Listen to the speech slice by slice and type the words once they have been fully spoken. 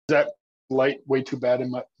that light way too bad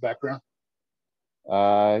in my background?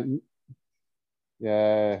 Uh,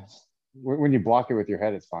 yeah. When you block it with your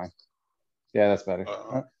head, it's fine. Yeah, that's better.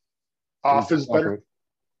 Off is better.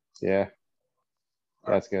 Yeah,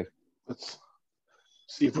 that's good. Let's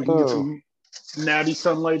see if we can get some natty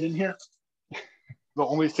sunlight in here. The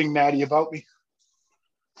only thing natty about me.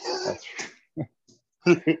 That's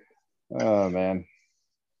oh man.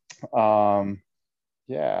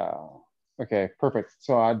 Yeah. Okay, perfect.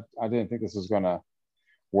 So I didn't think this was gonna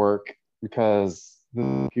work because the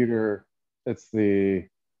computer, it's the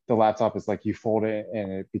laptop is like you fold it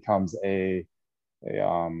and it becomes a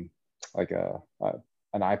like a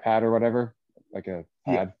an iPad or whatever, like a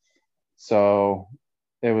Yeah. pad. So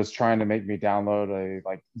it was trying to make me download a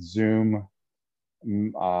like Zoom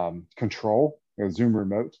control, a Zoom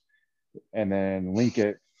remote, and then link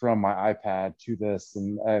it from my iPad to this.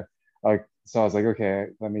 And so I was like, okay,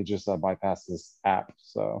 let me just bypass this app.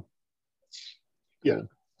 So yeah,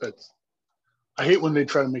 that's. I hate when they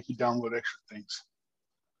try to make you download extra things.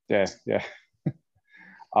 Yeah.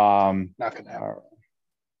 Not gonna happen.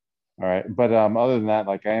 All right. But other than that,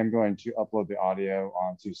 like I am going to upload the audio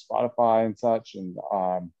onto Spotify and such, and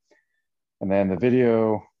then the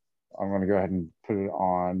video, I'm going to go ahead and put it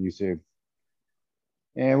on YouTube,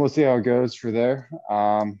 and we'll see how it goes for there.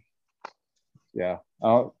 Yeah.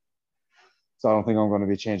 So I don't think I'm going to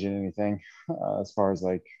be changing anything as far as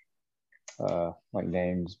like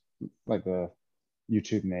names, like the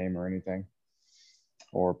YouTube name or anything,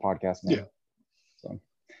 or podcast name. Yeah. So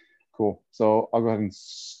cool. So I'll go ahead and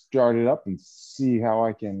start it up and see how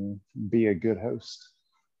I can be a good host.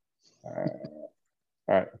 All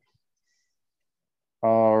right.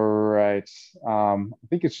 All right. I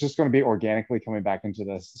think it's just going to be organically coming back into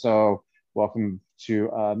this. So welcome to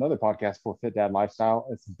another podcast for Fit Dad Lifestyle.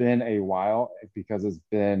 It's been a while because it's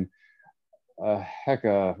been a heck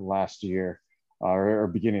of last year or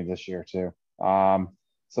beginning of this year too.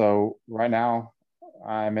 So right now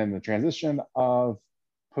I'm in the transition of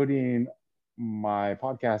putting my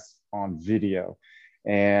podcast on video,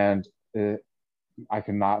 and I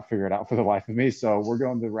cannot figure it out for the life of me. So we're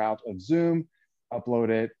going the route of Zoom, upload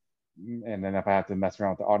it, and then if I have to mess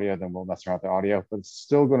around with the audio, then we'll mess around with the audio. But it's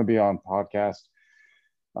still going to be on podcast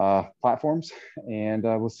platforms, and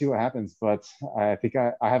we'll see what happens. But I think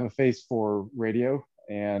I have a face for radio,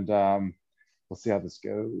 and we'll see how this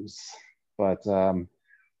goes. But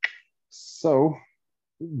so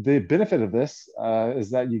the benefit of this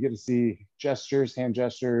is that you get to see gestures, hand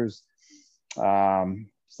gestures,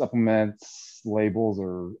 supplements, labels,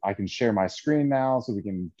 or I can share my screen now, so we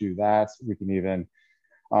can do that. We can even,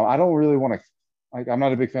 I don't really want to, like, I'm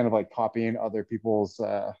not a big fan of like copying other people's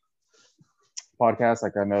podcasts.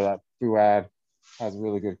 Like I know that Fuad has a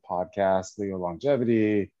really good podcast, Leo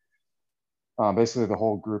Longevity. Basically, the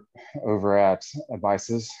whole group over at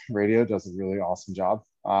Advices Radio does a really awesome job.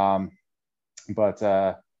 But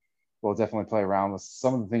we'll definitely play around with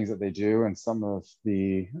some of the things that they do and some of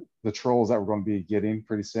the trolls that we're going to be getting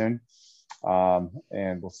pretty soon.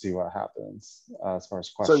 And we'll see what happens as far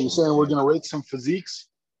as questions. So you're saying we're going to rate some physiques?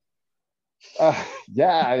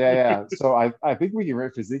 Yeah. So I think we can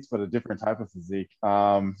rate physiques, but a different type of physique.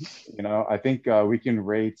 I think we can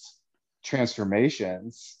rate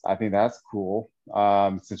transformations. I think that's cool,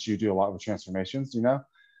 since you do a lot with transformations,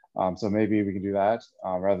 so maybe we can do that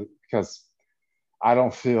rather, because I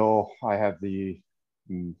don't feel I have the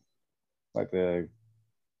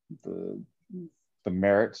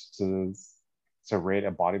merit to rate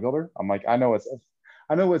a bodybuilder. I'm like, I know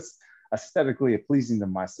it's aesthetically pleasing to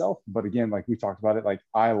myself, but again, like we talked about it, like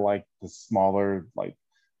I like the smaller, like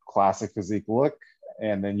classic physique look,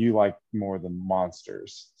 and then you like more the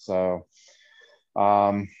monsters. So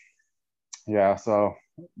yeah, so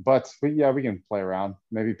but yeah, we can play around,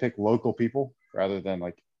 maybe pick local people rather than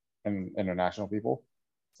like international people.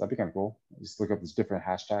 So that'd be kind of cool. Just look up these different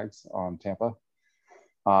hashtags on Tampa.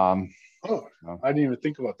 I didn't even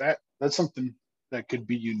think about that. That's something that could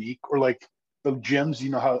be unique. Or like the gyms,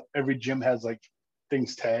 how every gym has like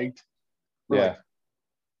things tagged. Yeah. Like,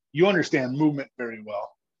 you understand movement very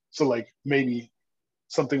well. So like maybe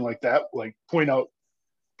something like that, like point out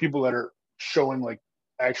people that are showing like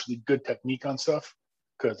actually good technique on stuff.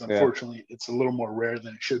 Because unfortunately it's a little more rare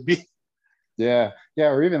than it should be. Yeah.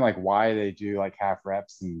 Or even like why they do like half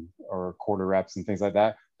reps or quarter reps and things like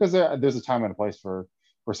that. Because there's a time and a place for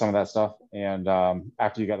some of that stuff. And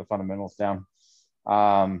after you got the fundamentals down.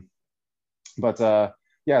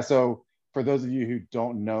 Yeah, so for those of you who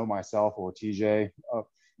don't know myself or TJ,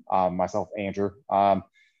 myself, Andrew,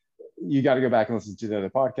 you got to go back and listen to the other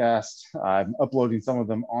podcast. I'm uploading some of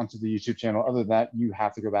them onto the YouTube channel. Other than that, you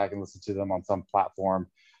have to go back and listen to them on some platform.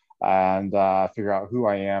 and figure out who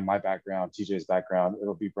I am, my background, TJ's background.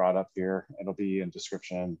 It'll be brought up here. It'll be in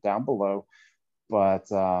description down below. But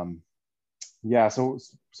yeah, so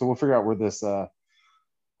we'll figure out where this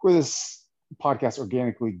podcast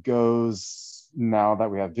organically goes now that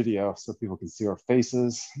we have video, so people can see our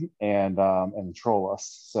faces and troll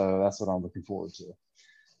us. So that's what I'm looking forward to.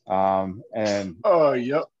 And oh,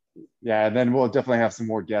 yep. Yeah, and then we'll definitely have some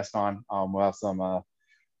more guests on. We'll have some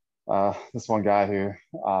this one guy who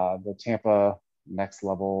the Tampa Next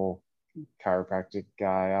Level chiropractic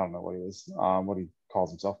guy. I don't know what he is, what he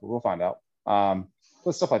calls himself, but we'll find out.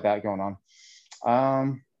 But stuff like that going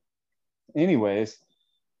on. Anyways,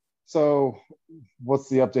 so what's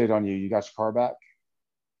the update on you? You got your car back?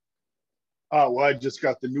 Well, I just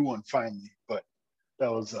got the new one finally, but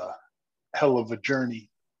that was a hell of a journey.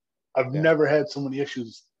 I've never had so many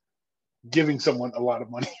issues giving someone a lot of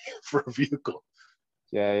money for a vehicle.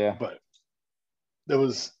 Yeah. But that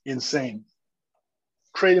was insane.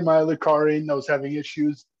 Traded my other car in. I was having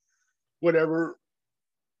issues. Whatever.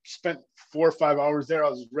 Spent 4 or 5 hours there. I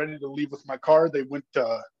was ready to leave with my car. They went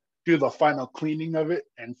to do the final cleaning of it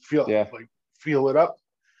and feel it up.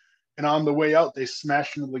 And on the way out, they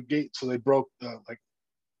smashed into the gate. So they broke the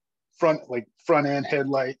front end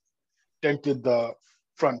headlight, dented the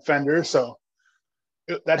front fender. So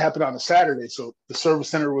that happened on a Saturday. So the service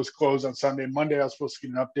center was closed on Sunday. Monday, I was supposed to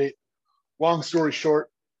get an update. Long story short,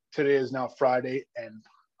 today is now Friday, and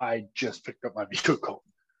I just picked up my vehicle.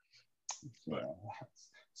 Yeah.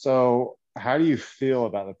 So how do you feel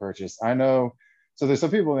about the purchase? I know, so there's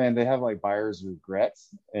some people, man, they have like buyer's regrets,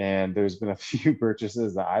 and there's been a few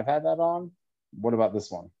purchases that I've had that on. What about this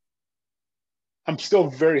one? I'm still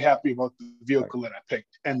very happy about the vehicle that I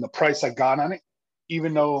picked and the price I got on it,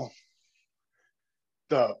 even though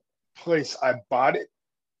the place I bought it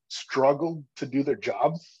struggled to do their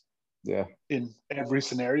job. Yeah. In every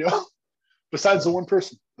scenario, besides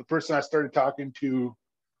the person I started talking to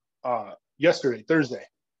yesterday, Thursday,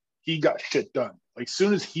 he got shit done. Like,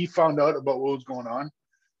 soon as he found out about what was going on,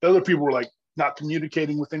 the other people were like not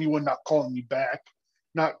communicating with anyone, not calling me back,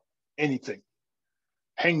 not anything.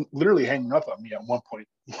 Literally hanging up on me at one point,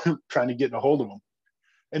 trying to get a hold of him.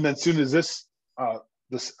 And then as soon as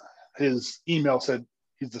his email said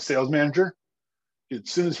he's the sales manager, as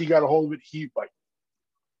soon as he got a hold of it, he like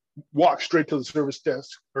walked straight to the service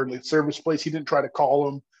desk or the service place. He didn't try to call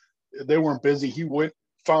them. They weren't busy. He went,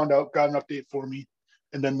 found out, got an update for me.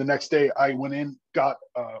 And then the next day I went in,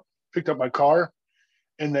 picked up my car.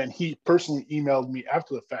 And then he personally emailed me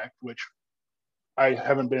after the fact, which I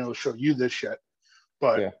haven't been able to show you this yet.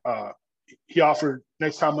 But he offered,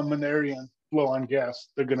 next time I'm in the area and blow on gas,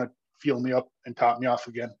 they're going to fuel me up and top me off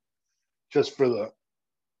again, just for the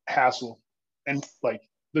hassle. And like,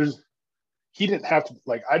 he didn't have to,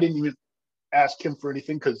 like, I didn't even ask him for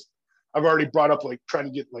anything, because I've already brought up like trying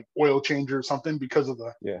to get like oil changer or something because of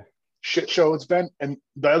the shit show it's been, and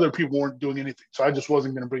the other people weren't doing anything. So I just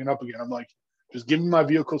wasn't going to bring it up again. I'm like, just give me my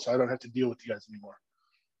vehicle so I don't have to deal with you guys anymore.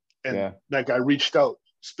 And that guy reached out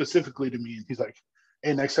specifically to me, and he's like,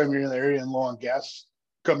 hey, next time you're in the area and low on gas,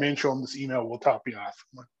 come in, show him this email, we'll top you off.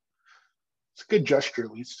 I'm like, it's a good gesture,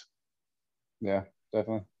 at least. Yeah,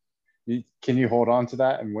 definitely. Can you hold on to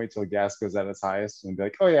that and wait till gas goes at its highest and be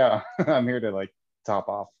like, oh yeah, I'm here to like top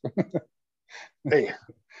off? Hey,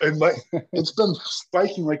 it's been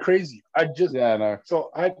spiking like crazy.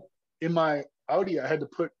 So in my Audi, I had to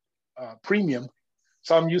put premium.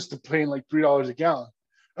 So I'm used to paying like $3 a gallon.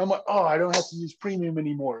 I'm like, oh, I don't have to use premium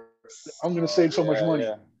anymore. I'm going to save so much money.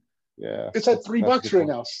 Yeah. It's at $3 right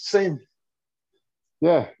now. Same.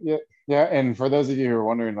 Yeah. And for those of you who are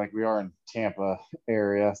wondering, like, we are in Tampa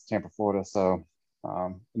area, Tampa, Florida. So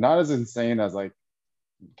not as insane as like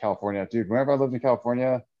California. Dude, whenever I lived in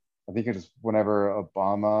California, I think it was whenever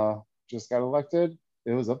Obama just got elected,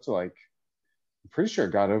 it was up to like, I'm pretty sure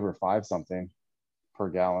it got over 5 something per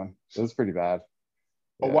gallon. It was pretty bad.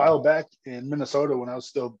 A while back in Minnesota, when I was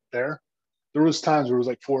still there was times where it was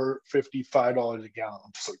like $4.50, $5 a gallon.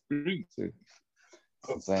 I'm just like, dude, it's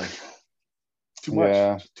insane. Too much.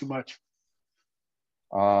 Yeah. Too much.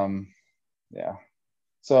 Yeah.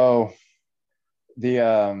 So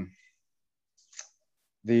the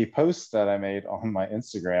post that I made on my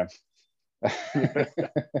Instagram,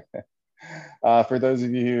 for those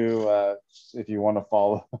of you who, if you want to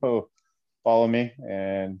follow me,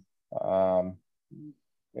 and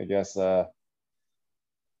I guess I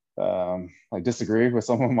disagree with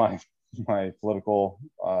some of my political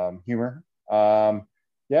humor.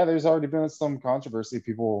 There's already been some controversy.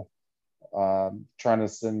 People trying to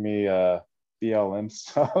send me BLM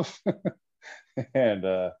stuff, and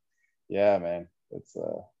man, it's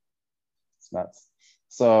nuts.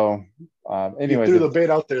 So, You anyways, threw the bait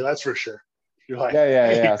out there, that's for sure. You're like, hey,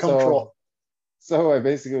 yeah. come troll. So I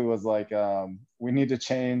basically was like, we need to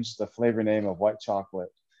change the flavor name of white chocolate.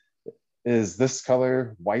 Is this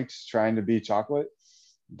color white trying to be chocolate?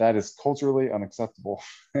 That is culturally unacceptable.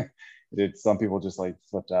 Some people just like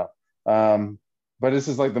flipped out. But this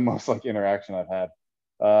is like the most like interaction I've had.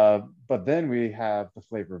 But then we have the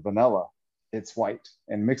flavor vanilla. It's white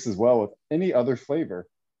and mixes well with any other flavor.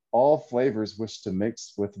 All flavors wish to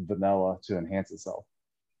mix with vanilla to enhance itself.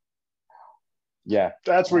 Yeah.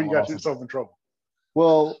 That's where you What got else? yourself in trouble.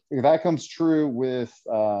 Well, that comes true with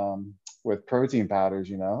protein powders,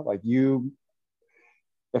 like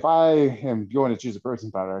if I am going to choose a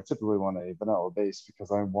protein powder, I typically want a vanilla base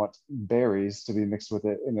because I want berries to be mixed with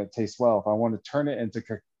it and it tastes well. If I want to turn it into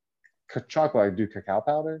chocolate, I do cacao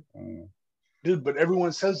powder. Dude, but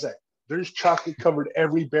everyone says that. There's chocolate covered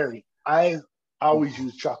every berry. I always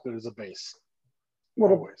use chocolate as a base.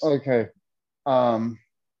 Always. Okay.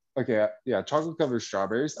 Okay. Yeah. Chocolate covered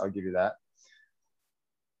strawberries. I'll give you that.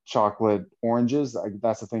 Chocolate oranges.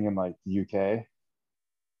 That's the thing in like the UK.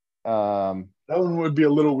 That one would be a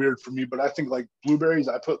little weird for me, but I think like blueberries,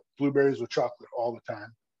 I put blueberries with chocolate all the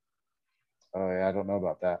time. Oh yeah, I don't know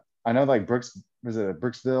about that. I know like was it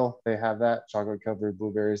Brooksville? They have that chocolate covered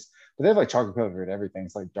blueberries, but they have like chocolate covered everything.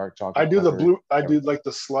 It's like dark chocolate. I do like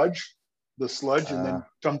the sludge, and then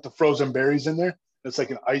dump the frozen berries in there. It's like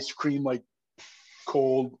an ice cream, like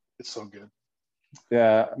cold. It's so good.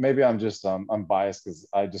 Yeah, maybe I'm just I'm biased because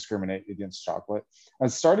I discriminate against chocolate.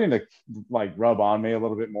 It's starting to like rub on me a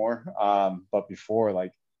little bit more. But before,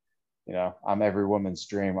 like, I'm every woman's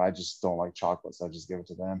dream. I just don't like chocolate, so I just give it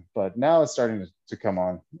to them. But now it's starting to come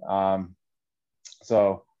on.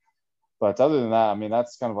 But other than that, I mean,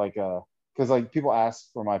 that's kind of like because like people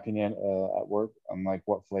ask for my opinion at work on like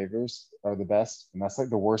what flavors are the best, and that's like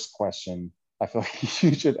the worst question I feel like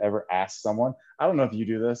you should ever ask someone. I don't know if you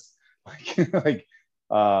do this, like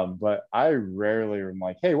but I rarely am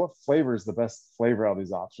like, hey, what flavor is the best flavor out of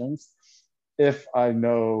these options? If I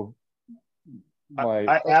know, like,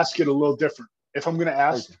 I ask it a little different. If I'm gonna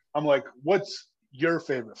ask, okay, I'm like, what's your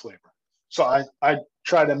favorite flavor? So I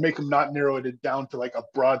try to make them not narrow it down to like a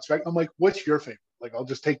broad spectrum. I'm like, what's your favorite? Like, I'll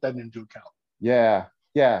just take that into account. Yeah.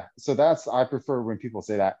 So I prefer when people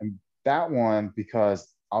say that, and that one, because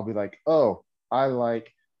I'll be like, oh, I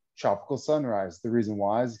like tropical sunrise. The reason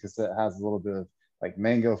why is because it has a little bit of like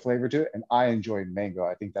mango flavor to it, and I enjoy mango.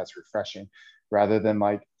 I think that's refreshing, rather than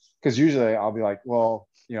like, because usually I'll be like, well,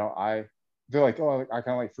 they're like, oh, I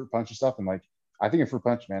kind of like fruit punch and stuff, and like I think of fruit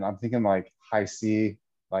punch, man, I'm thinking like Hi-C,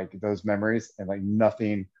 like those memories, and like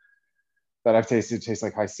nothing that I've tasted tastes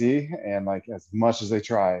like Hi-C, and like as much as they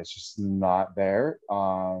try, it's just not there.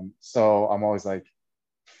 So I'm always like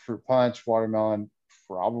fruit punch, watermelon,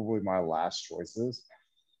 probably my last choices.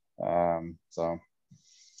 So,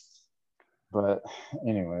 but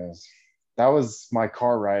anyways, that was my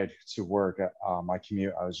car ride to work. My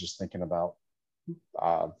commute, I was just thinking about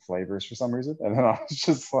flavors for some reason, and then I was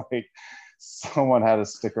just like, someone had a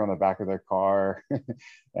sticker on the back of their car, and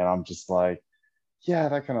I'm just like, yeah,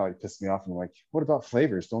 that kind of like pissed me off. And I'm like, what about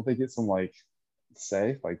flavors? Don't they get some like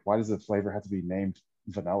say? Like, why does the flavor have to be named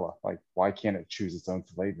vanilla? Like, why can't it choose its own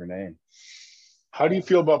flavor name? How do you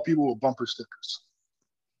feel about people with bumper stickers?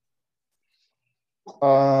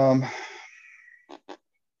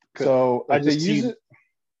 So I just use it.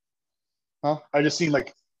 Huh? I just seen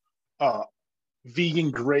like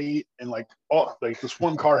vegan great, and like this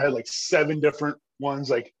one car had like 7 different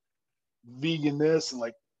ones, like vegan this, and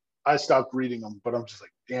like I stopped reading them, but I'm just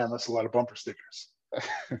like, damn, that's a lot of bumper stickers.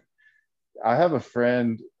 I have a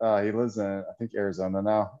friend, he lives in, I think, Arizona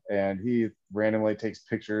now, and he randomly takes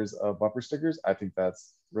pictures of bumper stickers. I think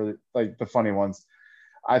that's really like the funny ones.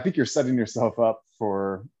 I think you're setting yourself up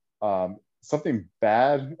for something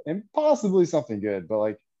bad and possibly something good, but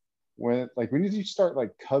like when you start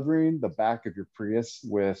like covering the back of your Prius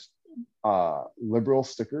with liberal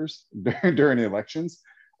stickers during the elections,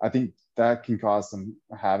 I think that can cause some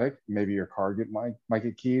havoc. Maybe your car might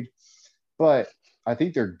get keyed, but I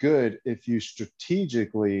think they're good if you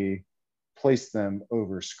strategically place them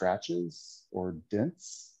over scratches or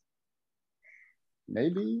dents.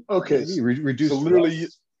 Maybe. Okay. Maybe reduce. So literally,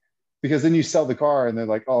 because then you sell the car and they're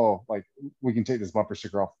like, oh, like we can take this bumper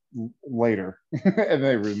sticker off later, and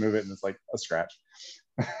they remove it and it's like a scratch.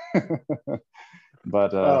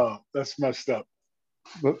 But oh, that's messed up.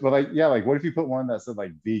 But like, yeah, like what if you put one that said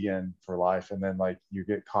like vegan for life, and then like you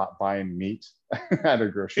get caught buying meat at a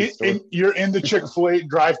grocery store? You're in the Chick-fil-A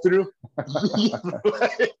drive-through.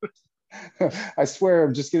 I swear,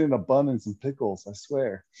 I'm just getting a bun and some pickles. I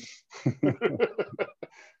swear.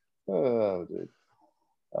 Oh, dude.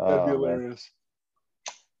 That'd be Man. hilarious.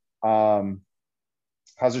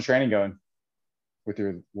 How's your training going with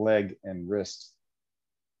your leg and wrist?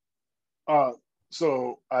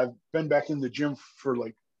 So I've been back in the gym for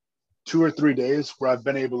like 2 or 3 days where I've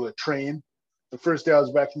been able to train. The first day I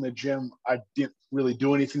was back in the gym, I didn't really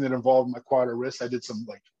do anything that involved my quad or wrist. I did some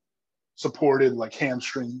like supported like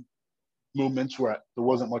hamstring movements where there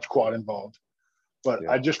wasn't much quad involved. But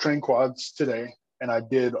Yeah. I just trained quads today and I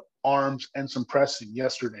did arms and some pressing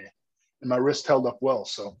yesterday, and my wrist held up well.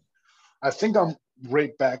 So I think I'm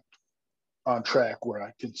right back on track where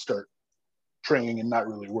I can start training and not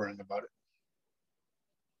really worrying about it.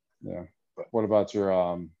 Yeah. But What about your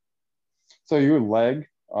so your leg?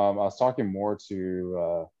 I was talking more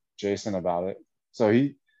to Jason about it. So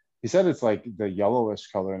he said it's like the yellowish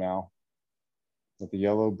color now, with the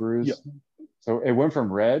yellow yeah, bruise. So it went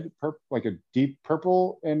from red, like a deep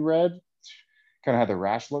purple and red, kind of had the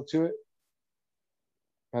rash look to it,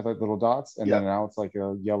 had like little dots, and yeah. then now it's like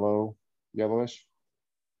a yellowish.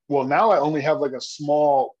 Well, now I only have like a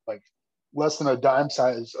small, like less than a dime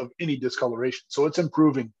size of any discoloration. So it's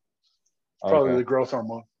improving. It's probably Okay. the growth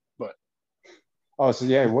hormone. But Oh, so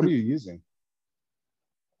yeah, what are you using?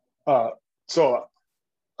 uh, so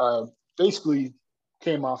basically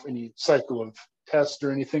came off any cycle of tests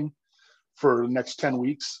or anything for the next 10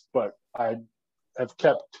 weeks, but I have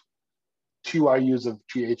kept 2 IUs of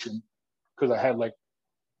GH because I had like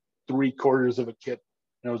 3/4 of a kit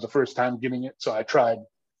and it was the first time getting it. So I tried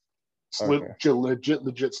Okay.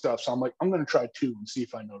 legit stuff. So I'm like, I'm going to try 2 and see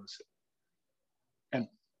if I notice it. And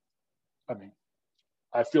I mean,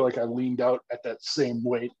 I feel like I leaned out at that same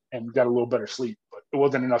weight and got a little better sleep, but it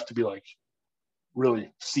wasn't enough to be like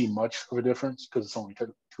really see much of a difference because it's only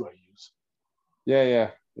 2 IUs.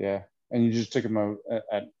 Yeah. And you just took them out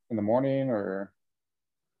in the morning, or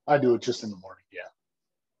I do it just in the morning.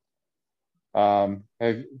 Yeah.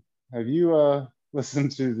 have you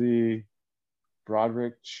listened to the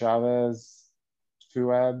Broderick Chavez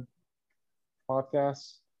Fuad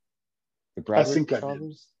podcast? The I Broderick think I did.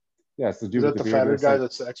 Chavez? Yeah, it's the Is dude with that the the beard. He fatter looks guy like,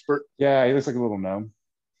 that's the expert? yeah, he looks like a little gnome.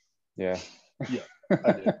 Yeah. Yeah,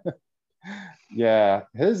 I did.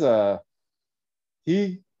 Yeah.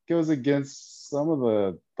 He goes against some of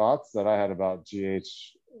the thoughts that I had about GH.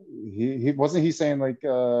 He wasn't he saying like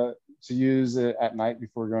to use it at night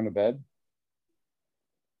before going to bed?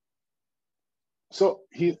 So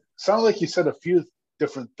he sounded like he said a few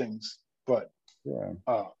different things, but Yeah.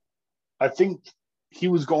 uh, I think he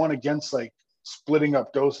was going against like splitting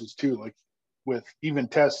up doses too, like with even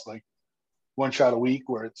tests like 1 shot a week,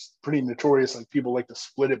 where it's pretty notorious. Like people like to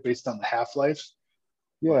split it based on the half lives,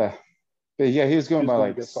 but Yeah. But yeah, he was he going was by going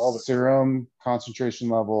like against all of it. serum concentration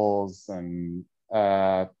levels and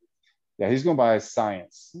yeah, he's going by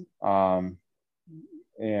science. And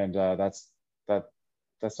that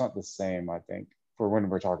that's not the same, I think, for when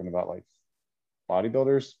we're talking about like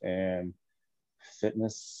bodybuilders and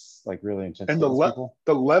fitness, like really intense And fitness people.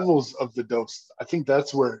 the levels of the dose, I think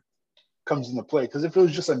that's where it comes into play. Because if it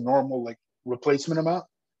was just a normal like replacement amount,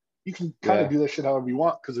 you can kind of Yeah. do that shit however you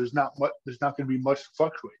want because there's not going to be much to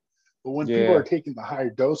fluctuate. But when people are Yeah. taking the higher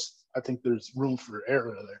dose, I think there's room for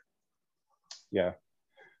error there. Yeah.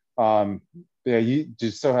 Um, yeah, you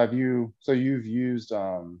just so have you so you've used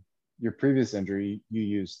your previous injury, you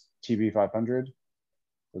used TB 500.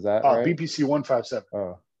 Was that right? BPC 157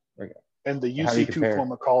 Oh, okay. and the How do you UC2 compare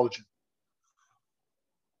form of collagen.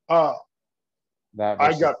 Uh, that I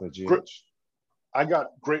versus got the GH? I got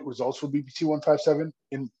great results with BPC 157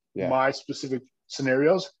 in Yeah. my specific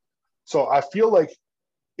scenarios. So I feel like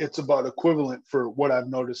it's about equivalent for what I've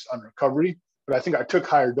noticed on recovery. But I think I took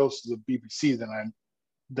higher doses of BPC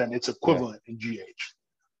than its Yeah. equivalent in GH.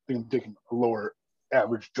 I think I'm taking a lower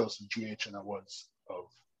average dose of GH than I was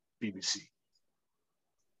of BBC.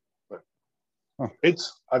 But Huh.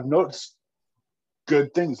 I've noticed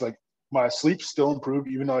good things. Like my sleep still improved,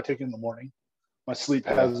 even though I take it in the morning. My sleep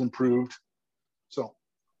Yeah. has improved. So,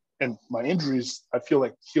 and my injuries, I feel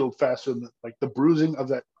like healed faster than like the bruising of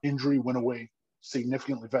that injury went away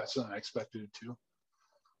significantly faster than I expected it to.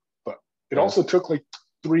 But it Yeah. also took like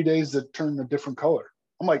 3 days to turn a different color.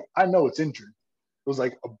 I'm like, I know it's injured. It was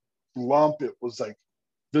like a lump. It was like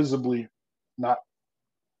visibly not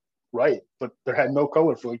right, but there had no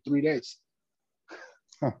color for like 3 days.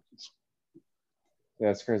 Huh. Yeah,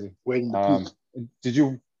 it's crazy. Waiting to peak. Did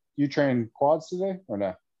you train quads today or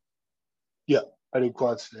no? Yeah, I did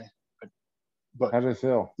quads today, but How did it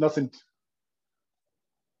feel? nothing.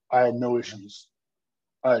 I had no issues.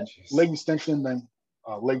 I had Jeez. leg extension, then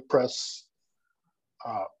leg press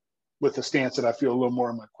with a stance that I feel a little more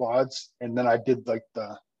in my quads, and then I did like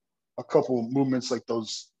a couple of movements like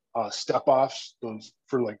those step offs, those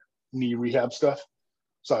for like knee rehab stuff.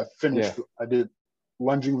 So Yeah. I did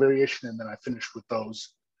lunging variation, and then I finished with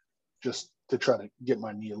those just to try to get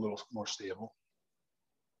my knee a little more stable.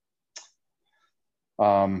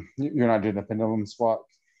 You're not doing the pendulum squat?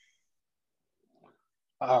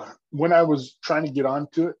 When I was trying to get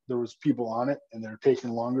onto it, there was people on it and they're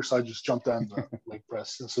taking longer. So I just jumped on the leg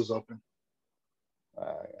press since it was open.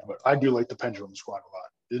 Yeah. But I do like the pendulum squat a lot.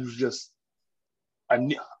 It was just, I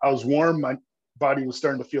was warm. My body was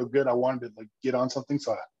starting to feel good. I wanted to like get on something.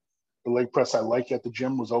 So the leg press I like at the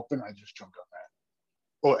gym was open. I just jumped on that.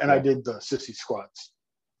 Oh, and yeah. I did the sissy squats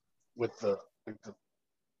with the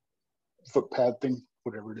foot pad thing,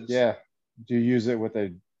 whatever it is. Yeah. Do you use it with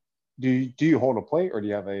do you hold a plate, or do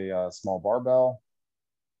you have a small barbell?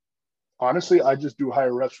 Honestly, I just do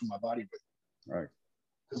higher reps from my body weight. Right.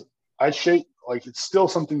 Because I shake, like it's still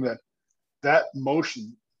something that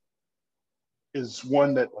motion is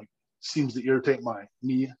one that like seems to irritate my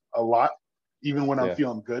knee a lot, even when I'm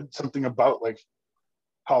feeling good. Something about like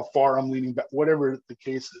how far I'm leaning back, whatever the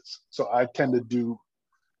case is. So I tend to do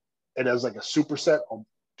it as like a superset. I'll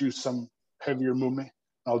do some heavier movement.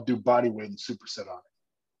 I'll do body weight and superset on it,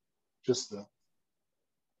 just to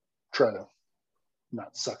try to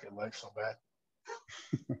not suck at life so bad.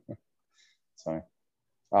 Sorry.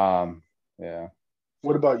 Yeah.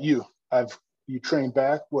 What about you? You trained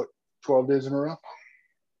back, 12 days in a row?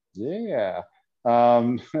 Yeah.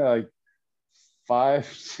 Like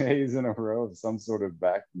 5 days in a row of some sort of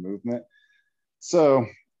back movement. So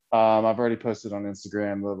I've already posted on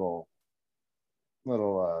Instagram little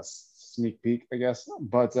sneak peek, I guess.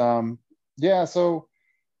 But yeah, so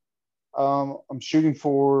I'm shooting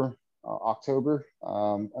for October.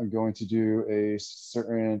 I'm going to do a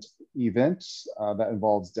certain event that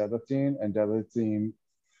involves deadlifting and deadlifting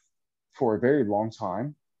for a very long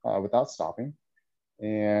time without stopping.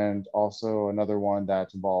 And also another one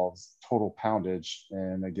that involves total poundage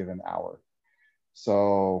in a given hour.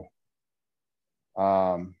 So,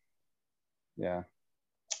 yeah.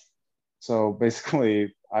 So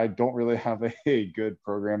basically, I don't really have a good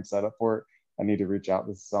program set up for it. I need to reach out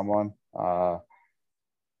to someone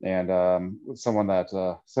and someone that,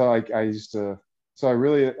 so I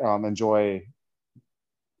really enjoy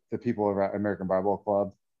the people over at American Barbell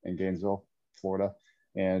Club in Gainesville, Florida.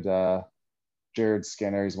 And Jared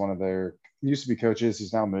Skinner, he's one of their used to be coaches.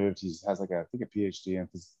 He's now moved. He has like I think a PhD in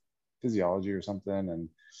physiology or something.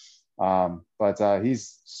 And but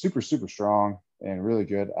he's super strong and really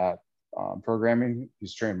good at programming.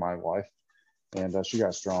 He's trained my wife, and she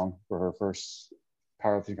got strong for her first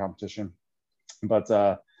powerlifting competition. But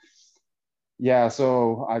yeah,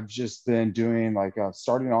 so I've just been doing like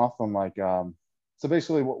starting off on like so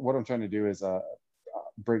basically what I'm trying to do is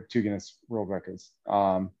break 2 Guinness World Records.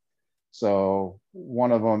 So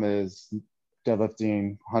one of them is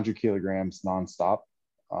deadlifting 100 kilograms nonstop.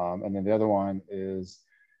 And then the other one is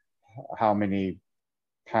how many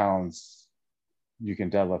pounds you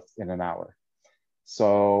can deadlift in an hour.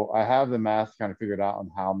 So I have the math kind of figured out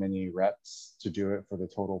on how many reps to do it for the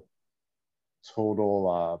total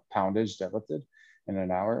poundage deadlifted in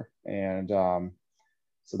an hour. And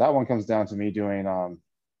so that one comes down to me doing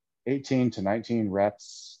 18 to 19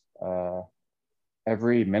 reps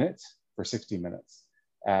every minute for 60 minutes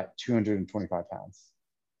at 225 pounds.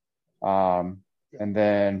 And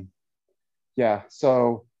then, yeah,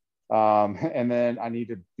 so, and then I need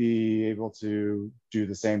to be able to do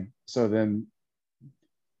the same. So then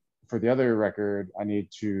for the other record, I need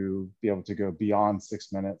to be able to go beyond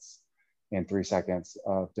 6 minutes and 3 seconds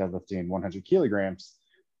of deadlifting 100 kilograms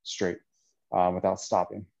straight without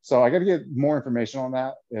stopping. So I got to get more information on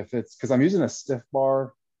that. If it's because I'm using a stiff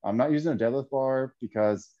bar, I'm not using a deadlift bar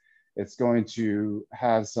because it's going to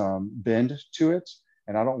have some bend to it,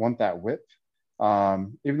 and I don't want that whip.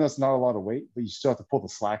 Even though it's not a lot of weight, but you still have to pull the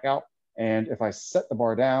slack out. And if I set the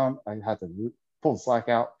bar down, I have to pull the slack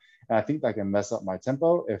out, and I think that can mess up my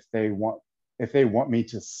tempo if they want me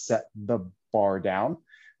to set the bar down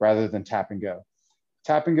rather than tap and go.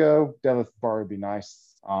 Tap and go deadlift bar would be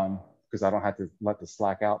nice because I don't have to let the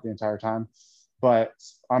slack out the entire time. But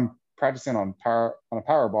I'm practicing on a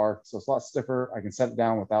power bar, so it's a lot stiffer. I can set it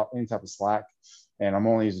down without any type of slack, and I'm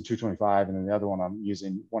only using 225, and then the other one I'm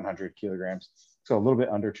using 100 kilograms, so a little bit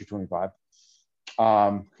under 225.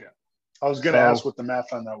 Yeah, I was going to ask what the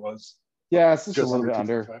math on that was. Yeah, it's just a little bit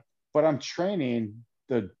under, but I'm training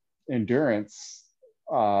the endurance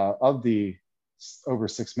of the over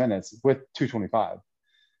 6 minutes with 225.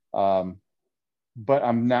 But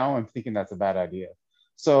I'm thinking that's a bad idea.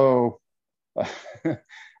 So,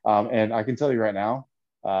 and I can tell you right now,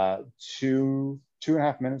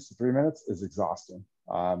 2.5 minutes to 3 minutes is exhausting.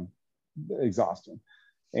 um, exhausting.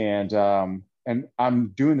 And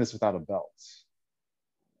I'm doing this without a belt.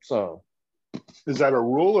 So Is that a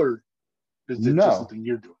rule or is it just no, something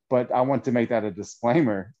you're doing? but I want to make that a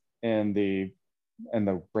disclaimer in the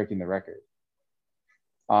breaking the record.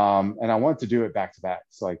 And I want to do it back to back.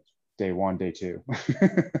 So like day one, day two.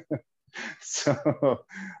 So,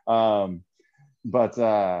 but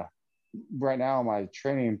right now my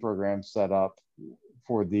training program set up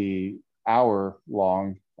for the hour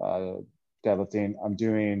long deadlifting. I'm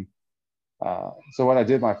doing, so what I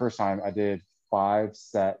did my first time, I did 5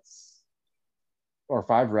 sets or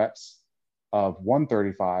 5 reps of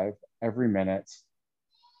 135 every minute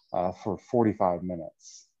for 45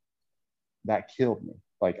 minutes. That killed me.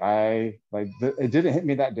 It didn't hit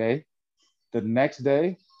me that day. The next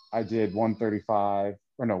day, I did 155,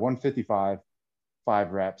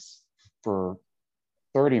 5 reps for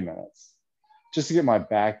 30 minutes, just to get my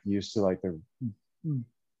back used to like the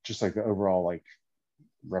overall like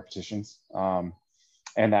repetitions and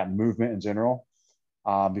that movement in general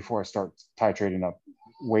before I start titrating up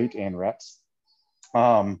weight and reps.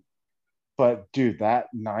 But dude, that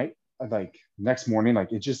night, like next morning,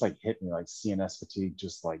 like it just like hit me like CNS fatigue,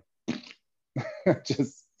 just like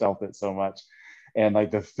just felt it so much. And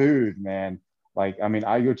like the food, man, like I mean,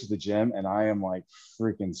 I go to the gym and I am like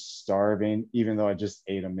freaking starving, even though I just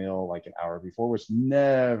ate a meal like an hour before, which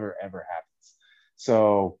never ever happens.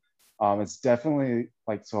 So it's definitely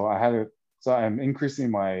like so I'm increasing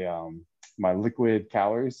my liquid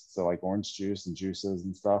calories, so like orange juice and juices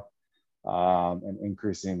and stuff, and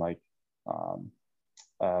increasing like um,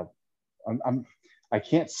 uh, I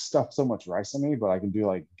can't stuff so much rice in me, but I can do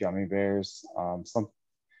like gummy bears,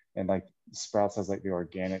 and like Sprouts has like the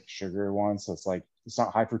organic sugar one, so it's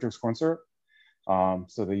not high fructose corn syrup.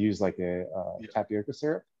 So they use like a tapioca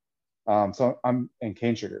syrup. So I'm and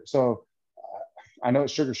cane sugar. So I know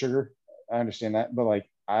it's sugar. I understand that, but like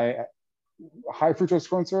high fructose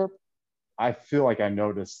corn syrup, I feel like I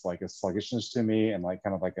noticed like a sluggishness to me and like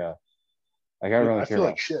kind of like I don't really I care feel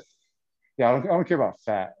about like shit. yeah, I don't care about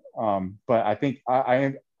fat. But I think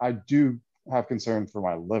I do have concern for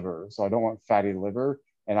my liver, so I don't want fatty liver.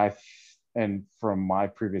 And from my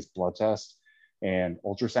previous blood test and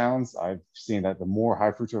ultrasounds, I've seen that the more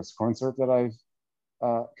high fructose corn syrup that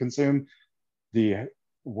I've consumed, the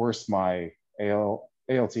worse my ALT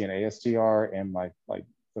and AST are, and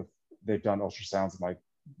they've done ultrasounds of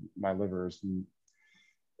my livers and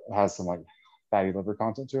has some like fatty liver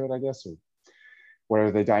content to it, I guess, or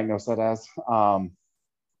whatever they diagnose that as.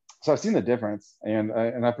 So I've seen the difference, and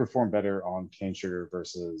I perform better on cane sugar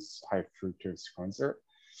versus high fructose corn syrup.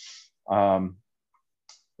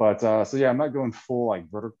 So yeah, I'm not going full like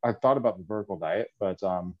vertical. I thought about the vertical diet, but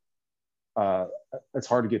uh, it's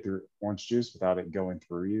hard to get through orange juice without it going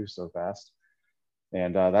through you so fast.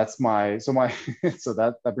 And that's my so my so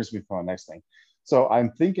that brings me to my next thing. So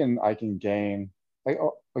I'm thinking I can gain.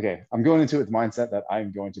 Okay, I'm going into it with the mindset that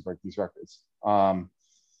I'm going to break these records.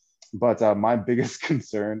 But my biggest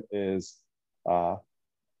concern is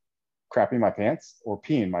crapping my pants or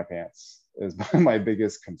peeing my pants is my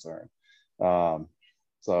biggest concern.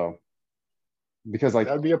 So because like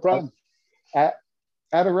That would be a problem. at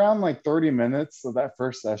at around like 30 minutes of that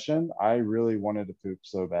first session, I really wanted to poop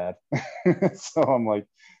so bad. So I'm like,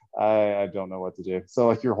 I don't know what to do. So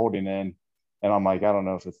like you're holding in, and I'm like, I don't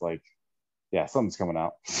know if it's like, yeah, something's coming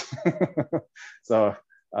out. So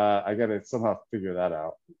I got to somehow figure that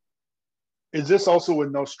out. Is this also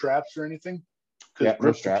with no straps or anything? Because Yeah, no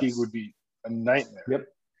grip fatigue straps. would be a nightmare. Yep.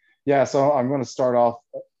 Yeah, so I'm going to start off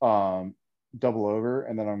double over,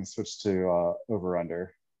 and then I'm going to switch to over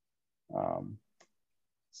under. Um,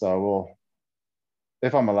 so we'll,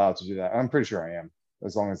 if I'm allowed to do that, I'm pretty sure I am,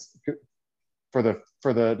 as long as for the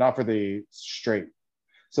not for the straight.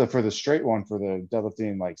 So for the straight one, for the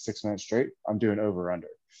deadlifting like 6 minutes straight, I'm doing over under.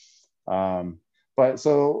 But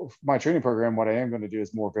so my training program, what I am going to do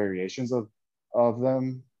is more variations of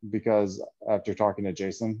them, because after talking to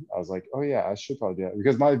Jason, I was like, oh yeah, I should probably do that,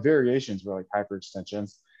 because my variations were like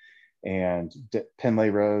hyperextensions and Pendlay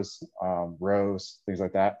rows, rows, things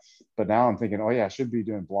like that. But now I'm thinking, oh yeah, I should be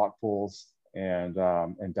doing block pulls and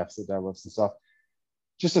deficit deadlifts and stuff,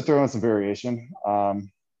 just to throw in some variation.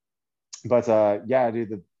 But yeah, dude,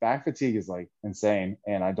 the back fatigue is like insane,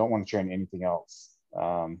 and I don't want to train anything else.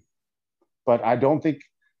 But I don't think,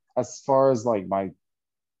 as far as like my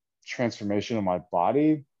transformation of my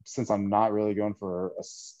body, since I'm not really going for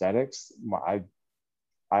aesthetics, I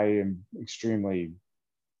am extremely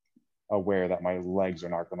aware that my legs are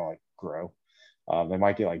not going to like grow. They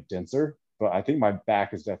might get like denser, but I think my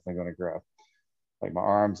back is definitely going to grow. Like my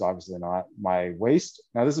arms, obviously not. My waist.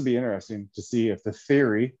 Now this would be interesting to see if the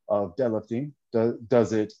theory of deadlifting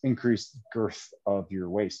does it increase girth of your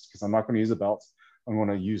waist, because I'm not going to use a belt. I'm going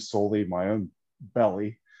to use solely my own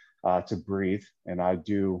belly to breathe, and I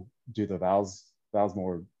do the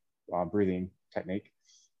Valsmore breathing technique.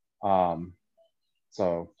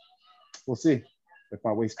 So we'll see if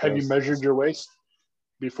my waist Have you grows. measured your waist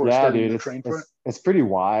before Yeah, starting dude, to train for it? it's pretty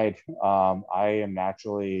wide. I am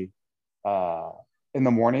naturally in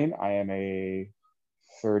the morning. I am a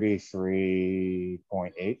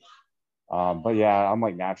 33.8. But yeah, I'm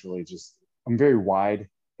like naturally I'm very wide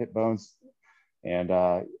hip bones, and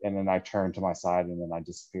then I turn to my side and then I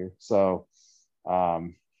disappear. So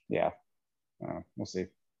yeah, we'll see.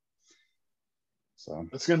 So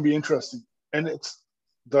It's going to be interesting, and it's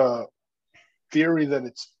the theory that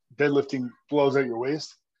it's deadlifting blows out your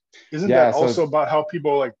waist. Isn't that also about how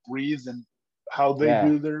people like breathe and how they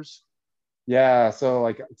do theirs? Yeah. So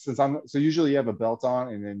like so usually you have a belt on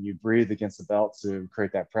and then you breathe against the belt to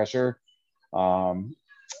create that pressure. And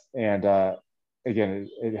again,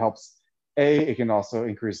 it helps. It can also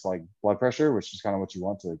increase like blood pressure, which is kind of what you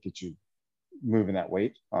want to get you moving that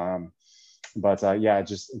weight. But yeah,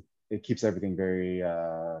 it keeps everything very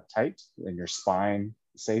tight and your spine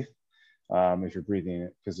safe if you're breathing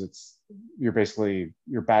it, because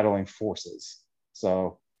you're battling forces.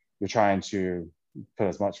 So you're trying to put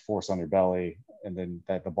as much force on your belly, and then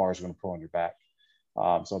that the bar is going to pull on your back,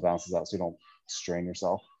 so it balances out so you don't strain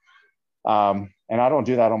yourself. And I don't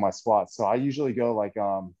do that on my squats. So I usually go like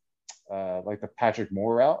the Patrick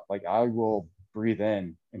Moore route. Like I will breathe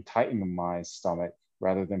in and tighten my stomach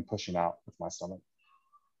rather than pushing out with my stomach.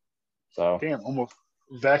 So damn, almost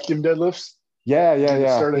vacuum deadlifts. Yeah.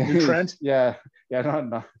 Start a new trend. Yeah. I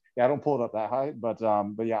don't pull it up that high, but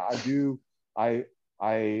yeah, I do. I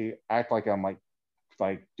act like I'm like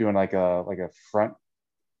doing like a front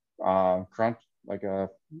crunch, like a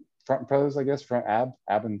front pose, I guess, front ab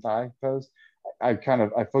and thigh pose. I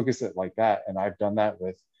focus it like that, and I've done that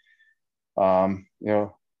with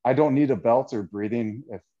I don't need a belt or breathing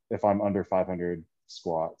if I'm under 500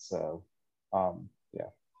 squats. So yeah.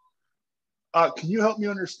 Can you help me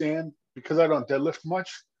understand, because I don't deadlift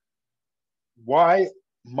much, why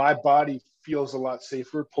my body feels a lot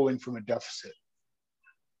safer pulling from a deficit?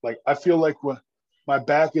 Like I feel like when my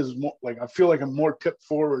back is more, like I feel like I'm more tipped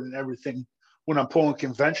forward and everything when I'm pulling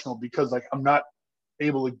conventional, because like I'm not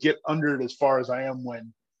able to get under it as far as I am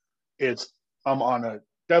when I'm on a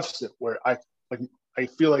deficit, where I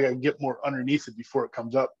feel like I get more underneath it before it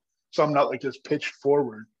comes up, so I'm not like just pitched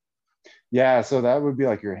forward. Yeah, so that would be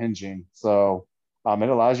like your hinging. So it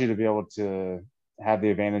allows you to be able to have the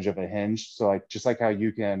advantage of a hinge. So like just like how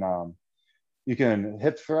you can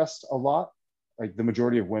hip thrust a lot. Like the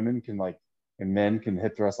majority of women and men can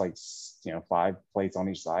hip thrust like 5 plates on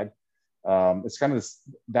each side. It's kind of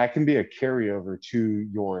that can be a carryover to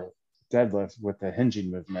your deadlift with the hinging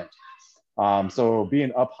movement. So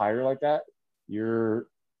being up higher like that, your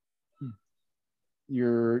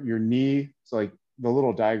knee, so like the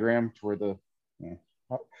little diagram to where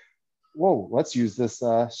let's use this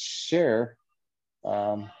share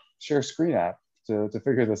screen app to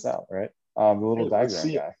figure this out, right? The little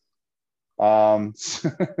diagram guy.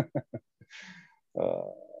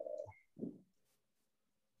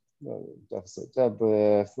 Deficit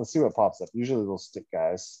deadlift. Let's see what pops up. Usually those stick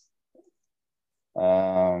guys.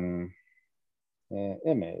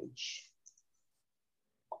 Image.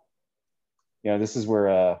 This is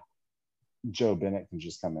where Joe Bennett can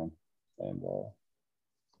just come in and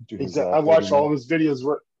do his. Exactly. I watched all of his videos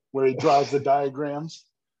where he draws the diagrams.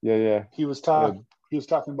 Yeah. He was talking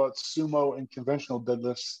about sumo and conventional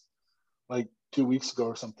deadlifts like 2 weeks ago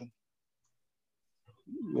or something.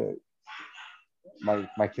 Yeah.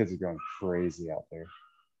 My kids are going crazy out there.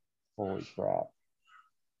 Holy crap.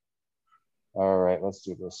 All right, let's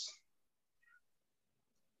do this.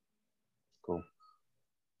 Cool.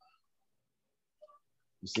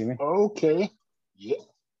 You see me? Okay. Yeah.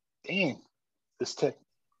 Dang. This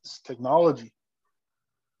technology.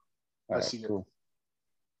 All right, cool.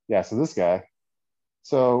 Yeah, so this guy.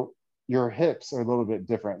 So your hips are a little bit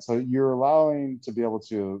different. So you're allowing to be able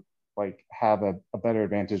to like have a better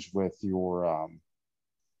advantage with your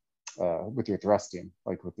thrusting,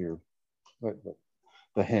 like with your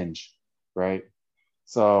the hinge, right?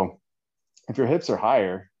 So if your hips are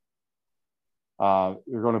higher,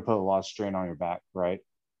 you're going to put a lot of strain on your back, right?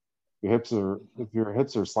 If your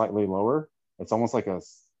hips are slightly lower, it's almost like a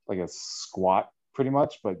squat pretty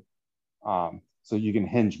much, but so you can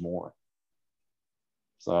hinge more.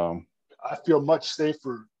 So I feel much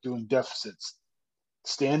safer doing deficits.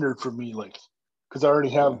 Standard for me, like, because I already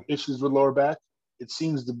have issues with lower back. it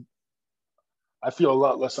seems to, I feel a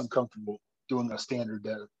lot less uncomfortable doing a standard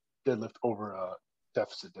deadlift over a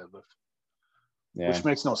deficit deadlift, which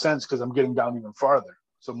makes no sense because I'm getting down even farther.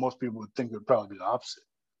 So most people would think it would probably be the opposite.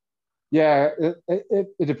 Yeah,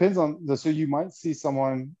 it depends on the, so you might see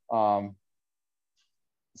someone, so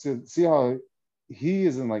see how he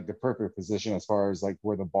is in like the perfect position as far as like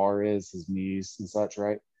where the bar is, his knees and such,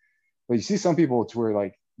 right? But you see some people to where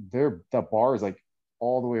like the bar is like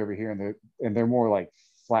all the way over here, and they're more like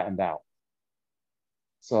flattened out.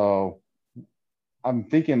 So I'm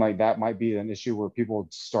thinking like that might be an issue where people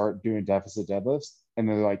start doing deficit deadlifts and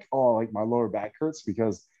they're like, oh, like my lower back hurts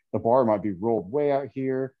because the bar might be rolled way out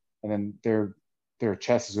here, and then their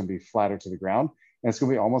chest is going to be flatter to the ground, and it's going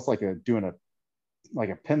to be almost like doing a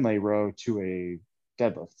pin lay row to a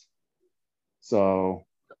deadlift. So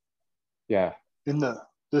yeah. In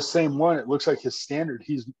the same one, it looks like his standard,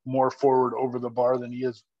 he's more forward over the bar than he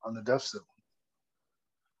is on the deficit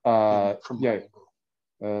one.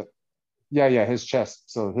 Yeah, his chest.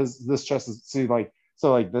 So this chest is, see, like,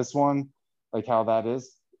 so like this one, like how that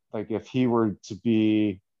is, like if he were to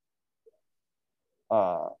be,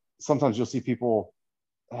 sometimes you'll see people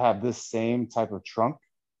have this same type of trunk,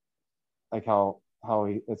 like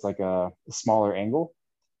it's like a smaller angle,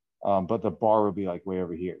 but the bar would be like way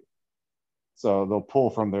over here. So they'll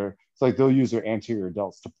pull from it's like they'll use their anterior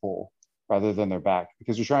delts to pull rather than their back,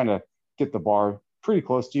 because you're trying to get the bar pretty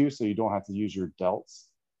close to you so you don't have to use your delts,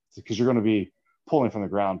 because you're going to be pulling from the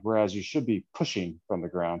ground, whereas you should be pushing from the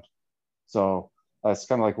ground. So that's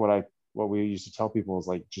kind of like what we used to tell people is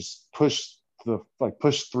like just push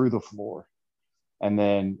through the floor, and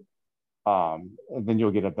then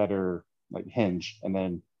you'll get a better like hinge, and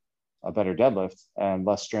then a better deadlift and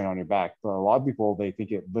less strain on your back. But a lot of people, they think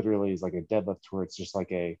it literally is like a deadlift where it's just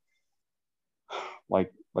like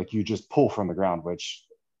like you just pull from the ground, which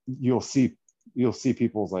you'll see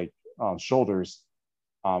people's like shoulders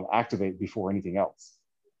activate before anything else,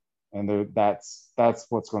 and that's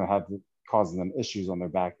what's going to have causing them issues on their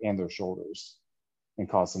back and their shoulders and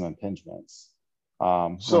cause some impingements.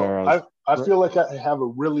 So I feel like I have a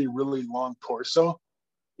really, really long torso.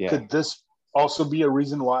 Yeah. Could this also be a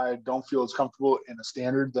reason why I don't feel as comfortable in a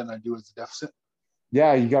standard than I do as a deficit?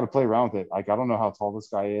 Yeah, you got to play around with it. Like, I don't know how tall this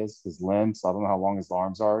guy is, his limbs. I don't know how long his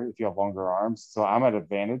arms are. If you have longer arms, so I'm at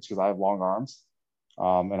advantage because I have long arms,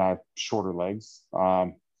 and I have shorter legs.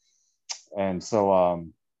 And so,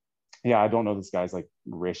 yeah, I don't know this guy's like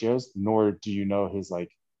ratios, nor do you know his like.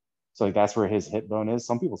 So like that's where his hip bone is.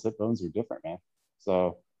 Some people's hip bones are different, man.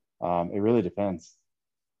 So it really depends,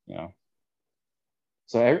 you know.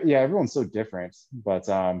 So yeah, everyone's so different, but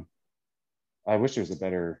I wish there was a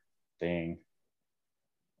better thing.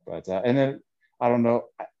 But and then I don't know.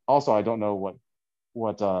 Also, I don't know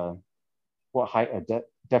what height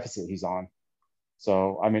deficit he's on.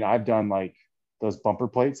 So I mean, I've done like those bumper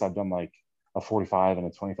plates. I've done like a 45 and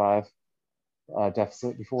a 25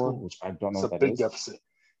 deficit before, which I don't know what that is. It's a big deficit.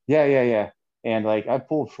 Yeah. And like I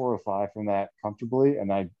pulled 405 from that comfortably,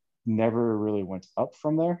 and I never really went up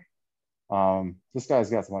from there. This guy's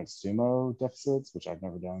got some like sumo deficits, which I've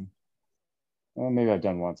never done. Well, maybe I've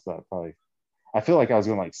done once, but probably I feel like I was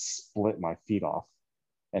gonna like split my feet off,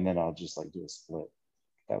 and then I'll just like do a split.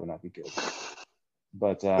 That would not be good.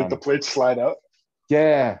 But like the plates slide out.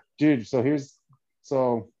 Yeah, dude.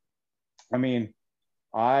 So I mean,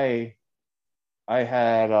 I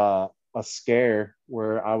had a scare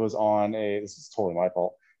where I was on this is totally my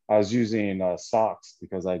fault. I was using socks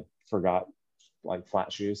because I forgot like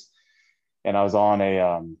flat shoes, and I was on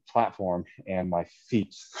a platform, and my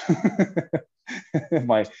feet,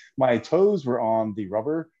 my toes were on the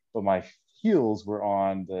rubber, but my heels were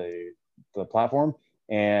on the platform,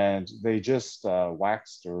 and they just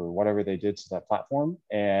waxed or whatever they did to that platform,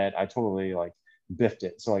 and I totally like biffed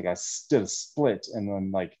it. So like I did a split and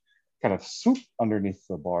then like kind of swoop underneath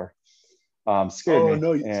the bar. Scared me.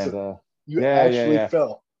 No, and you actually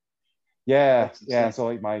fell. Yeah. So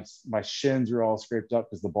like my shins were all scraped up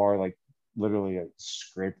because the bar like literally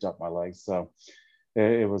scraped up my legs. So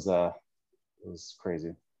it was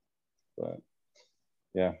crazy. But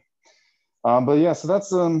yeah. But yeah, so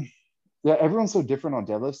that's yeah, everyone's so different on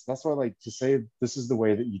deadlifts. That's why, like, to say this is the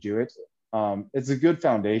way that you do it, it's a good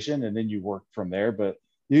foundation, and then you work from there. But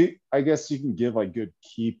I guess you can give like good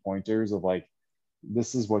key pointers of like,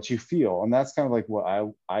 this is what you feel, and that's kind of like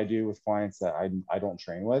what I do with clients that I don't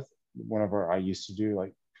train with. Whenever I used to do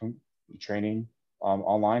like training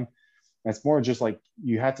online, and it's more just like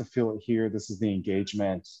you have to feel it here. This is the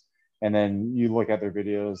engagement, and then you look at their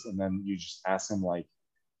videos, and then you just ask them like,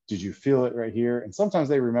 did you feel it right here? And sometimes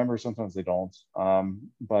they remember, sometimes they don't.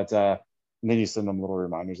 But And then you send them little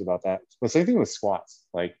reminders about that. But same thing with squats.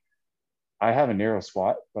 Like I have a narrow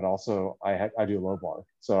squat, but also I do low bar.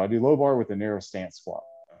 So I do low bar with a narrow stance squat.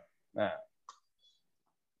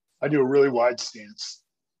 I do a really wide stance,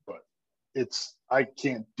 but I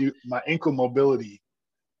can't do my ankle mobility,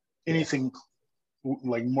 anything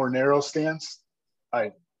like more narrow stance.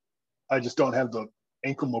 I just don't have the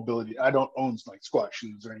ankle mobility. I don't own like squat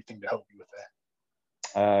shoes or anything to help me with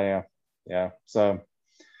that. Yeah. So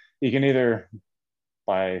you can either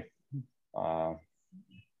buy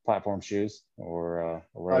platform shoes or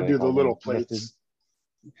I do the little plates. Lifted.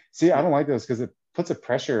 See, I don't like those because it puts a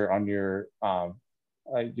pressure on your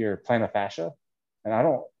plantar fascia, and I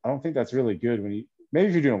don't think that's really good. When you maybe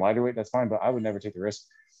if you're doing lighter weight, that's fine, but I would never take the risk.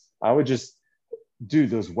 I would just do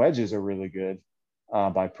those wedges are really good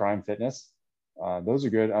by Prime Fitness. Those are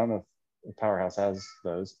good. I don't know if Powerhouse has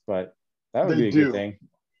those, but that would be a good thing.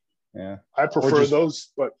 Yeah, I prefer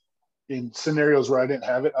those, but in scenarios where I didn't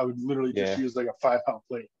have it, I would literally just use like a 5-pound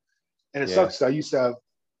plate. And it sucks. I used to have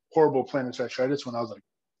horrible plantar fasciitis when I was like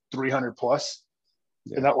 300 plus,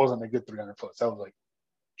 and that wasn't a good 300 plus. That was like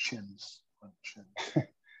chins.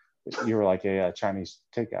 You were like a Chinese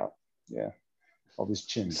takeout. Yeah, all these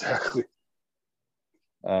chins. Exactly.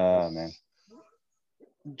 Man.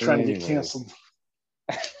 Trying to get canceled.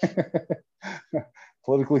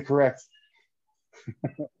 Politically correct.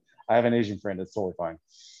 I have an Asian friend that's totally fine.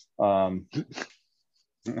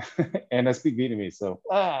 And I speak Vietnamese, so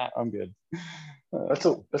I'm good. That's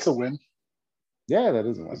a win. Yeah, that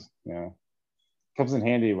is a win. Yeah, comes in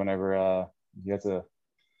handy whenever you have to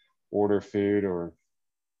order food or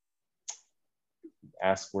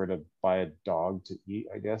ask where to buy a dog to eat.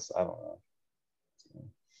 I guess I don't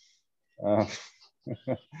know.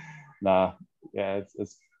 Nah, yeah,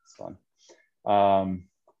 it's fun. Other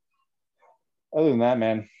than that,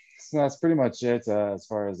 man, so that's pretty much it as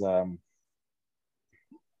far as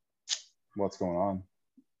what's going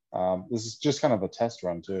on. This is just kind of a test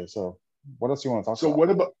run too. So what else do you want to talk about? So what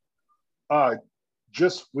about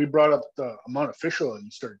we brought up the amount of fish oil you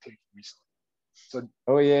started taking recently. So do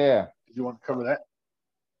you want to cover that?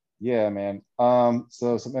 Yeah, man.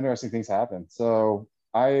 So some interesting things happened. So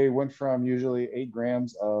I went from usually 8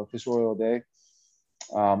 grams of fish oil a day.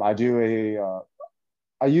 I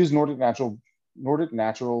use Nordic Naturals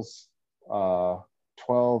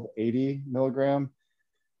 1280 milligram.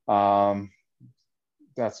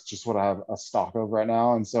 That's just what I have a stock of right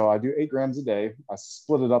now. And so I do 8 grams a day. I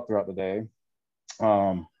split it up throughout the day.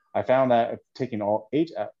 I found that taking all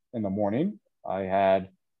 8 in the morning, I had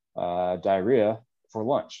diarrhea for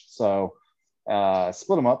lunch. So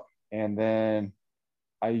split them up. And then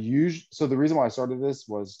so the reason why I started this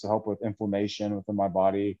was to help with inflammation within my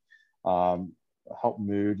body, help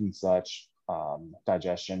mood and such,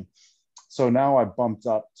 digestion. So now I bumped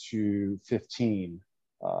up to 15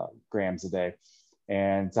 grams a day.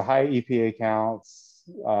 And it's a high EPA counts.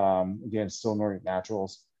 Again, it's still Nordic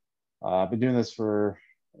Naturals. I've been doing this for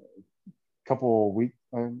a couple of weeks.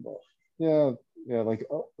 Like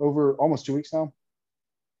over almost 2 weeks now.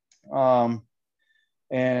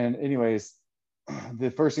 And anyways, the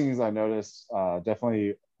first things I noticed,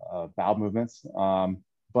 definitely bowel movements.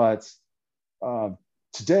 But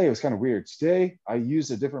today it was kind of weird. Today I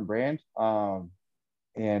used a different brand, and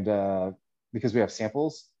because we have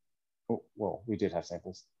samples. Well, we did have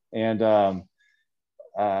samples, and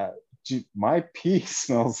my pee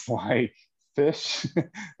smells like fish,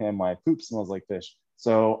 and my poop smells like fish.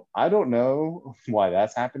 So I don't know why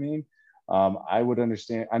that's happening. I would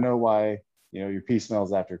understand. I know why your pee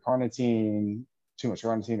smells after carnitine, too much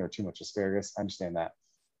carnitine, or too much asparagus. I understand that,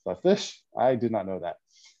 but fish, I did not know that.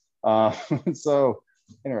 So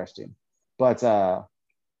interesting. But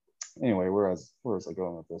anyway, where was I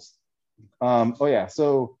going with this?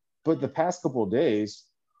 But the past couple of days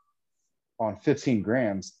on 15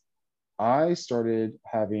 grams, I started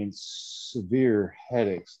having severe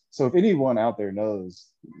headaches. So if anyone out there knows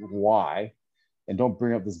why, and don't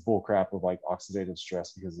bring up this bull crap of like oxidative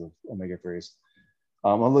stress because of omega-3s,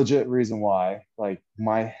 a legit reason why, like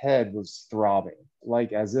my head was throbbing,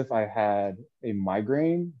 like as if I had a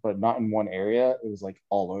migraine, but not in one area. It was like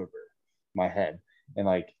all over my head. And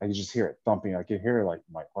like, I could just hear it thumping. I could hear like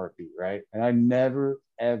my heartbeat, right? And I never,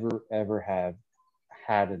 ever, ever have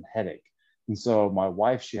had a headache. And so my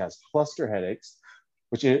wife, she has cluster headaches,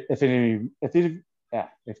 which if any of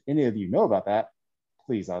you know about that,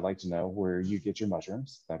 please, I'd like to know where you get your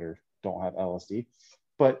mushrooms that don't have LSD.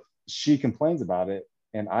 But she complains about it,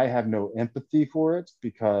 and I have no empathy for it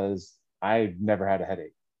because I've never had a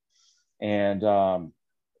headache. And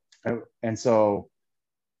so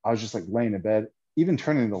I was just like laying in bed, even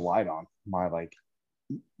turning the light on. My like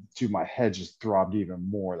to my head just throbbed even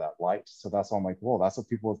more, that light. So that's why I'm like, well, that's what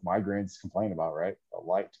people with migraines complain about, right? The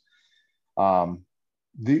light. Um,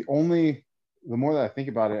 the more that I think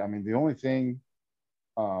about it, I mean, the only thing,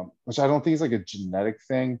 which I don't think is like a genetic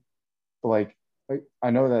thing, but like I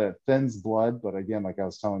know that it thins blood, but again, like I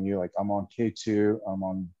was telling you, like I'm on K2, I'm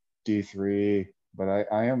on D3, but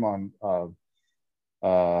I am on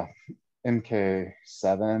uh,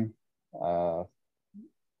 MK7, uh,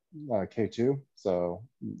 K2, so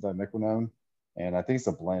the Miquinone, and I think it's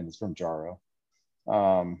a blend. It's from Jaro.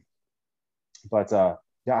 Um, but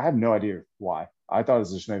yeah, I have no idea why. I thought it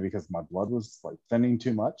was just maybe because my blood was like thinning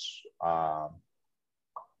too much.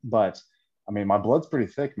 But I mean, my blood's pretty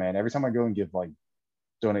thick, man. Every time I go and give like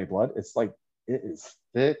donate blood, it's like it is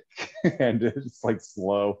thick and it's like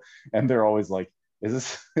slow. And they're always like, "Is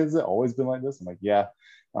this has it always been like this?" I'm like, "Yeah."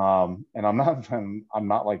 And I'm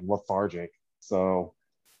not like lethargic, so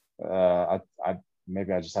I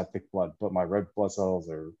maybe I just have thick blood, but my red blood cells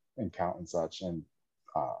are in count and such. And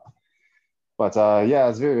uh, but yeah,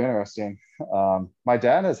 it's very interesting. My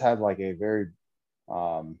dad has had like a very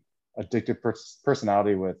um, addictive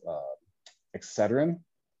personality with Excedrin,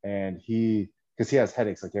 and because he has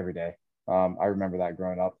headaches like every day. I remember that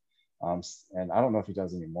growing up, and I don't know if he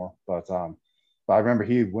does anymore, but I remember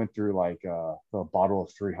he went through like a bottle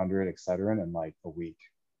of 300 Excedrin in like a week.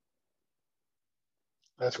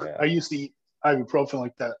 That's great. Yeah, I used to eat ibuprofen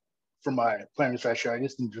like that for my plantar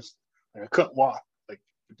fasciitis, and just like I couldn't walk like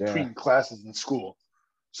yeah. between classes in school.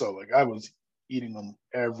 So like I was eating them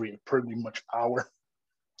every pretty much hour,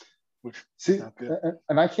 which is See, not good.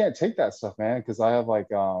 and I can't take that stuff, man, because I have like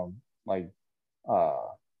uh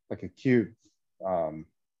like acute um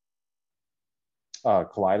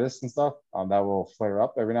colitis and stuff that will flare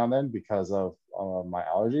up every now and then because of my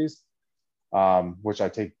allergies, which I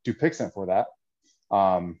take Dupixent for that.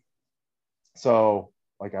 Um, so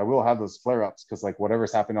like I will have those flare ups because like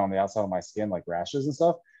whatever's happening on the outside of my skin, like rashes and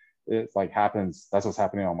stuff, it like happens. That's what's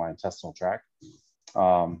happening on my intestinal tract.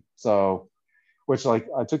 So which like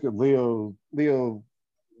I took a Leo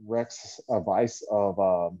Rex advice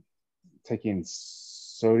of taking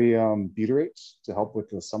sodium butyrate to help with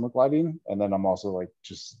the stomach lining, and then I'm also like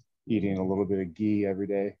just eating a little bit of ghee every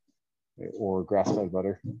day or grass-fed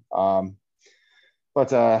butter. But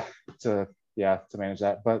to to manage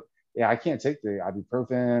that, but yeah, I can't take the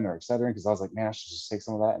ibuprofen or Excedrin because I was like, man, I should just take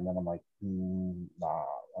some of that, and then I'm like, nah,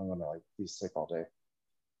 I'm gonna like be sick all day.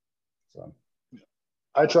 So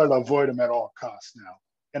I try to avoid them at all costs now,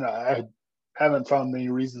 and I haven't found many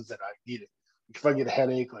reasons that I need it. If I get a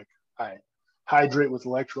headache, like I hydrate with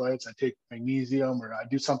electrolytes, I take magnesium, or I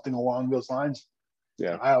do something along those lines,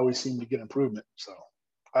 yeah, and I always seem to get improvement. So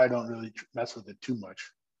I don't really mess with it too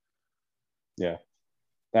much. yeah.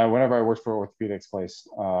 Now, whenever I worked for orthopedics place,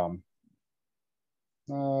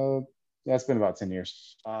 yeah, it's been about 10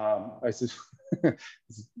 years. I used to,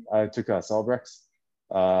 I took Celebrex.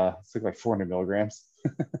 Took like 400 milligrams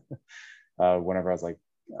whenever I was like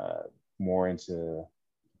uh, more into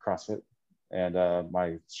CrossFit, and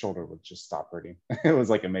my shoulder would just stop hurting. It was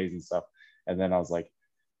like amazing stuff. And then I was like,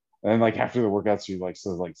 and then like after the workouts, you like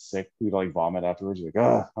so like sick, you like vomit afterwards. You're like,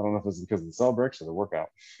 oh, I don't know if it's because of the Celebrex or the workout.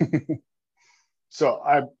 So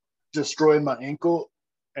I destroyed my ankle,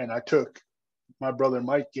 and I took my brother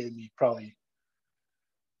Mike gave me probably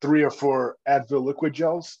 3 or 4 Advil liquid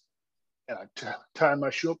gels, and tied my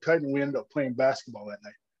shoe up tight, and we ended up playing basketball that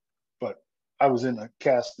night. But I was in a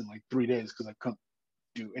cast in like 3 days because I couldn't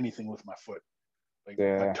do anything with my foot. Like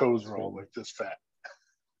my Yeah, toes it's were all crazy. like this fat.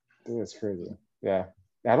 Dude, it's crazy. Yeah,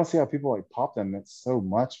 I don't see how people like pop them. It's so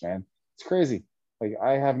much, man. It's crazy. Like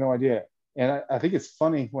I have no idea, and I think it's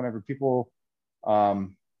funny whenever people,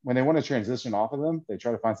 when they want to transition off of them, they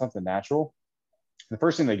try to find something natural. The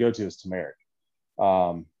first thing they go to is turmeric,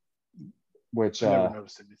 um, which I never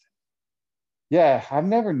noticed anything. yeah, I've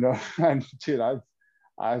never known, dude.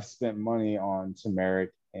 I've spent money on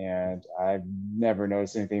turmeric and I've never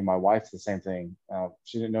noticed anything. My wife's the same thing.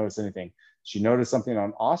 She didn't notice anything. She noticed something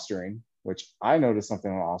on Ostarine, which I noticed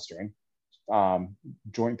something on Ostarine. Um,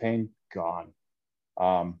 Joint pain gone.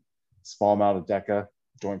 Um, Small amount of Deca,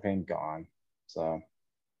 joint pain gone. So,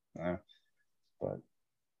 yeah, but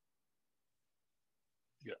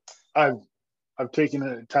Yeah, I've taken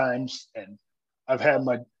it at times, and I've had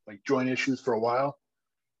my like joint issues for a while.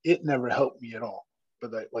 It never helped me at all.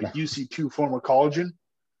 But that like no, UC2 former collagen,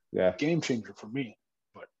 yeah, game changer for me.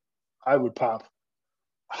 But I would pop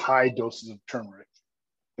high doses of turmeric,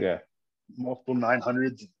 like yeah, multiple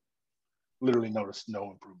 900s, and literally noticed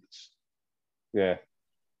no improvements. yeah,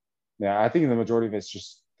 yeah. I think the majority of it's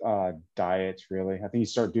just diets, really. I think you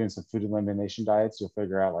start doing some food elimination diets, you'll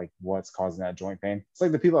figure out like what's causing that joint pain. It's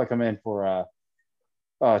like the people that come in for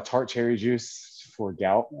tart cherry juice for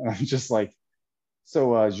gout. I'm just like,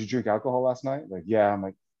 so did you drink alcohol last night? Like, yeah. I'm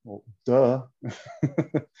like, well, duh.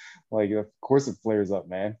 Like, of course it flares up,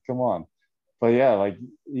 man. Come on. But yeah, like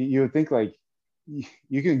you would think like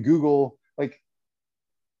you can Google, like,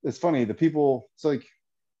 it's funny, the people, so like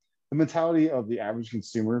the mentality of the average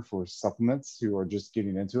consumer for supplements who are just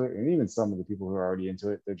getting into it, and even some of the people who are already into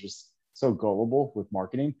it, they're just so gullible with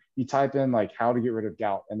marketing. You type in like how to get rid of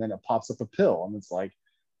gout, and then it pops up a pill, and it's like,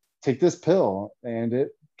 take this pill, and it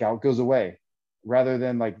gout goes away. Rather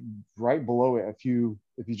than like right below it, if you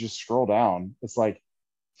just scroll down, it's like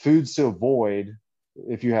foods to avoid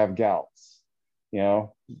if you have gouts.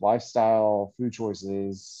 Lifestyle food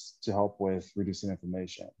choices to help with reducing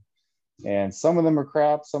inflammation. And some of them are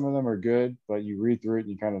crap, some of them are good, but you read through it and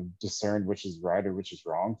you kind of discern which is right or which is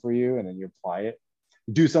wrong for you, and then you apply it.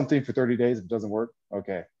 You do something for 30 days, if it doesn't work,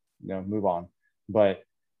 okay, move on. But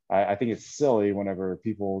I think it's silly whenever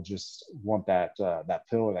people just want that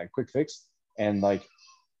pill or that quick fix, and like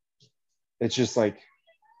it's just like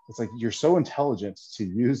you're so intelligent to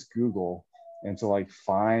use Google and to like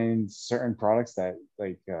find certain products that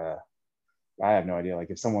like I have no idea.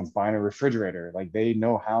 Like if someone's buying a refrigerator, like they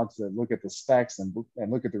know how to look at the specs and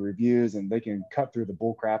look at the reviews, and they can cut through the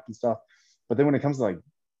bull crap and stuff. But then when it comes to like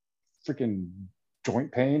freaking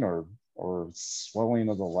joint pain or swelling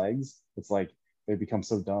of the legs, it's like they become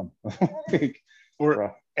so dumb. Like, or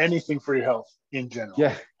bruh, anything for your health in general.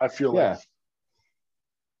 Yeah, I feel like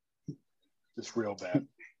it's real bad.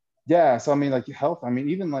 Yeah, so I mean, like health. I mean,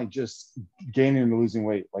 even like just gaining and losing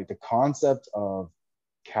weight, like the concept of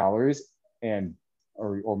calories and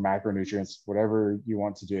or macronutrients, whatever you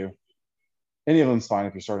want to do. Any of them's fine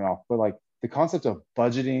if you're starting off, but like the concept of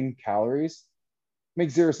budgeting calories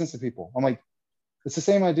makes zero sense to people. I'm like, it's the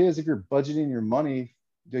same idea as if you're budgeting your money,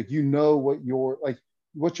 like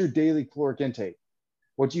what's your daily caloric intake?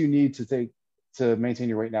 What do you need to take to maintain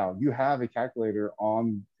your weight now? You have a calculator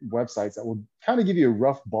on websites that will kind of give you a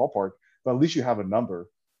rough ballpark, but at least you have a number,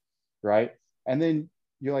 right? And then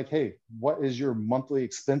you're like, hey, what is your monthly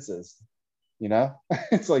expenses?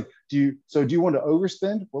 It's like, do you want to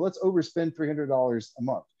overspend? Well, let's overspend $300 a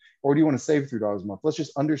month. Or do you want to save $3 a month? Let's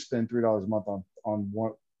just underspend $3 a month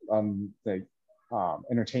on the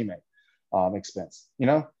entertainment expense.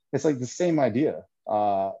 It's like the same idea,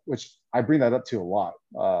 which I bring that up to a lot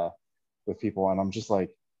with people, and I'm just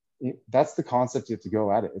like, that's the concept. You have to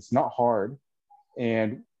go at it. It's not hard,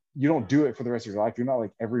 and you don't do it for the rest of your life. You're not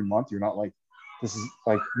like every month. You're not like, this is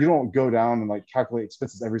like, you don't go down and like calculate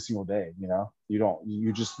expenses every single day. You don't.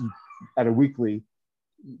 You just at a weekly.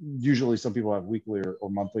 Usually, some people have weekly or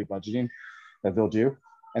monthly budgeting that they'll do,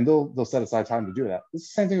 and they'll set aside time to do that. It's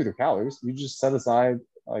the same thing with your calories. You just set aside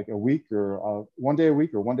like a week or 1 day a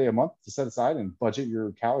week or 1 day a month to set aside and budget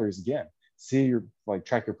your calories again. See your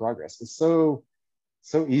track your progress. It's so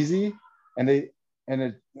easy, and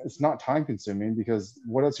it's not time consuming, because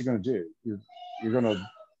what else are you going to do? You're going to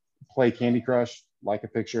play Candy Crush, like a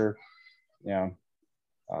picture,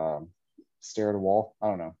 stare at a wall. I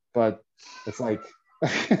don't know, but it's like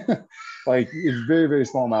like it's very, very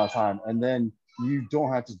small amount of time, and then you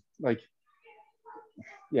don't have to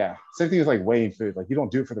same thing with like weighing food. Like you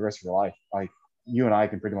don't do it for the rest of your life. Like you and I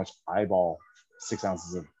can pretty much eyeball 6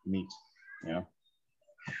 ounces of meat.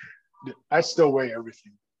 I still weigh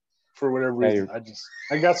everything for whatever reason.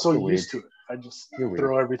 I got so used to it. I just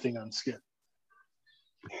throw everything on skid.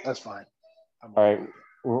 That's fine. All right.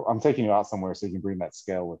 Well, I'm taking you out somewhere so you can bring that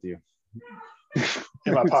scale with you.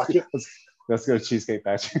 In my pocket. Let's go to Cheesecake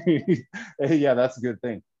Factory. Yeah, that's a good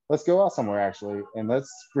thing. Let's go out somewhere actually, and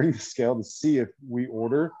let's bring the scale to see if we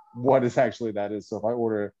order what is actually that is. So if I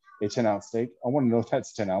order a 10-ounce steak, I want to know if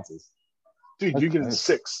that's 10 ounces. Dude, you get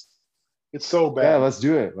 6. It's so bad. Yeah, let's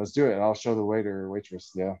do it. And I'll show the waiter or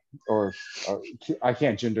waitress. Yeah. Or I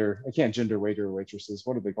can't gender waiter or waitresses.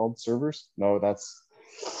 What are they called? Servers? No, that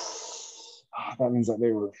means that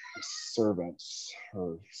they were servants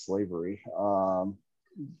or slavery.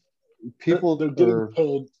 People they're getting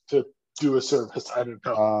paid to do a service. I don't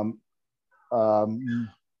know.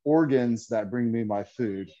 Organs that bring me my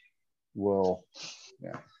food will,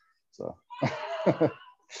 so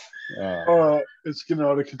it's getting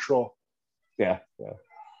out of control. Yeah.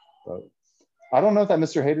 But I don't know if that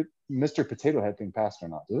Mr. Potato Head thing passed or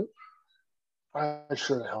not, did it? I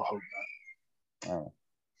sure the hell hope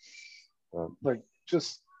not.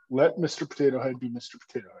 Just let Mr. Potato Head be Mr.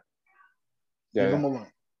 Potato Head. Leave him alone.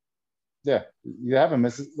 Yeah, you haven't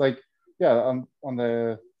missed on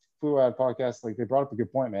the Fluad podcast. Like they brought up a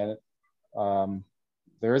good point, man.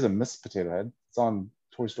 There is a Miss Potato Head. It's on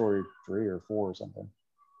Toy Story 3 or 4 or something.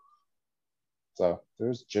 So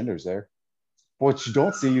there's genders there. What you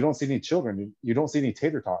don't see any children. You don't see any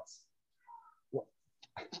tater tots.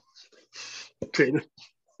 Tater.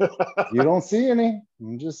 You don't see any.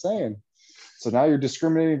 I'm just saying. So now you're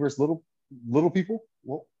discriminating versus little people.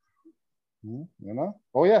 Well, you know.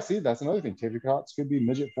 Oh yeah, see, that's another thing. Tater tots could be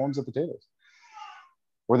midget forms of potatoes,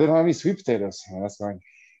 or they don't have any sweet potatoes. And that's going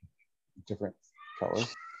different color.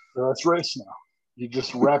 So that's race now. You're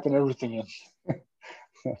just wrapping everything in.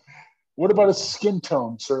 What about a skin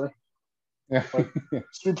tone, sir? Yeah. Like,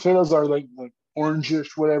 sweet potatoes are like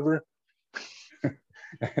orangish, whatever.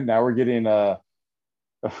 And now we're getting into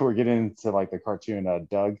like the cartoon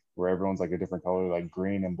Doug, where everyone's like a different color, like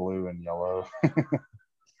green and blue and yellow.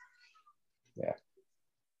 Yeah.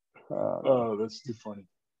 Oh, that's too funny.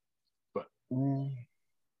 But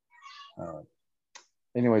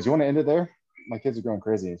anyways, you want to end it there? My kids are going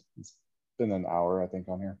crazy. It's been an hour, I think,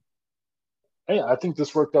 on here. Hey, I think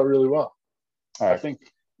this worked out really well. All right. I think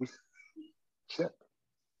shit.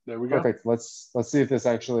 There we go. Perfect. Let's see if this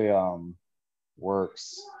actually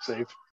works. Save.